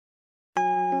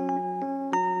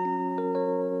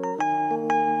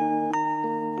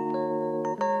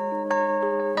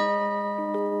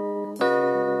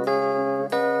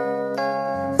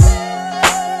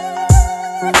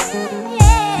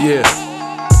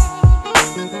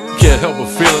help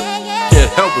but feel it. Can't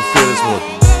help but feel this one.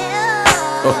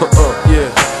 Yeah.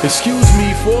 Excuse me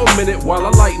for a minute while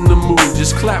I lighten the mood.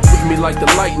 Just clap with me like the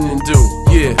lightning do.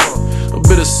 Yeah. A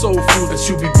bit of soul food that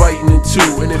you be biting into.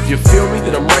 And if you feel me,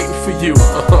 then I'm writing for you.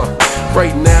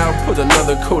 Right now, put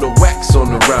another coat of wax on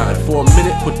the ride. For a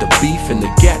minute, put the beef and the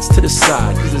gats to the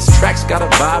side. Cause this track's got a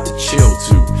vibe to chill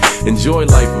to. Enjoy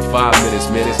life for 5 minutes,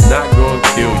 man. It's not gonna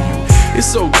kill you.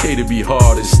 It's okay to be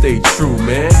hard and stay true,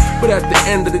 man. But at the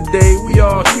end of the day, we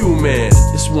all human.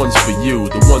 This one's for you,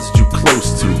 the ones that you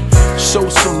close to. Show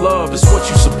some love, it's what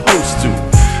you supposed to.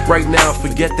 Right now,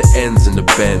 forget the ends and the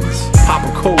bends. Pop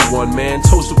a cold one, man,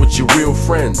 toast it with your real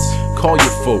friends. Call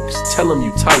your folks, tell them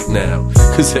you tight now.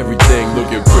 Cause everything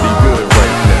looking pretty good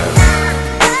right now.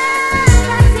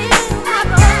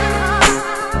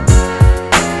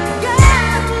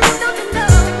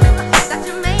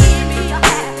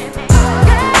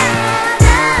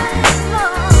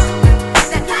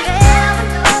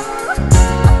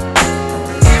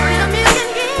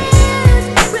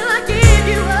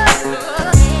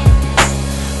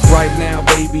 Right now,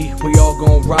 baby, we all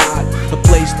gon' ride. But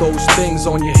place those things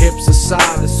on your hips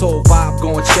aside. This whole vibe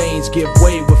gon' change, give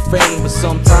way with fame. But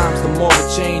sometimes the more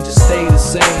it changes, stay the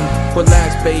same.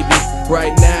 Relax, baby,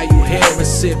 right now you here. And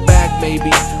sit back,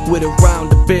 maybe, with a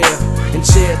round of beer. And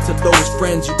cheer to those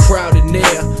friends you crowded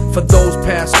near. For those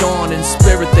passed on, in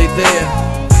spirit they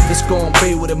there. It's gon'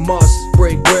 be what it must.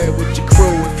 Break bread with your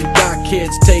crew. If you got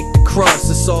kids, take the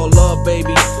crust. It's all love,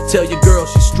 baby. Tell your girl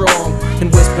she's strong.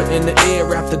 And whisper in the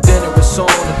ear after dinner it's on.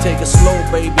 And take it slow,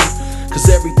 baby, cause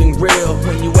everything real.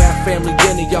 When you at family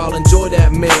dinner, y'all enjoy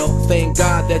that meal. Thank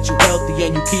God that you healthy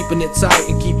and you keeping it tight.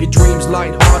 And keep your dreams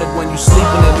lighthearted when you sleeping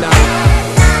at night.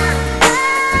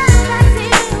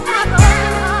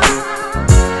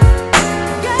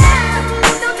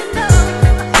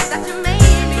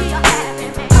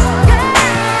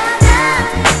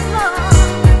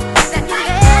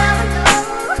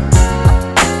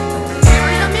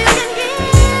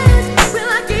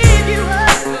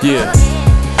 Yeah.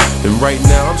 And right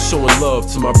now I'm showing love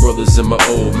to my brothers and my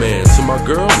old man. To my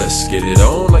girl, let's get it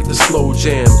on like the slow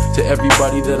jam. To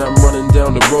everybody that I'm running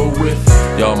down the road with,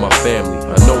 y'all my family,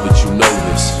 I know that you know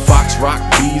this. Fox, rock,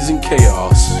 bees, and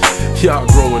chaos. Y'all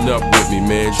growing up with me,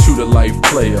 man, true to life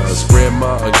players.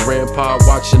 Grandma and grandpa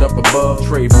watching up above.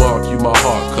 Trademark, you my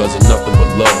heart, cousin, nothing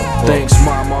but love. Thanks,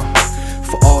 mama,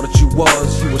 for all that you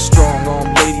was. You a strong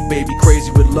arm lady, baby,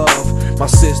 crazy with love. My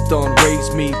sis done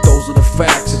raised me, those are the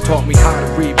facts. And taught me how to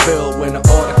rebuild when the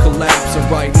order collapsed.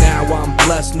 And right now I'm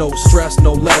blessed, no stress,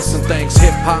 no less. And thanks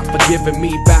hip-hop for giving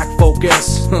me back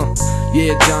focus.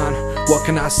 Yeah, John, what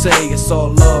can I say? It's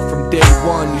all love from day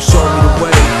one, you showed me the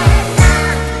way.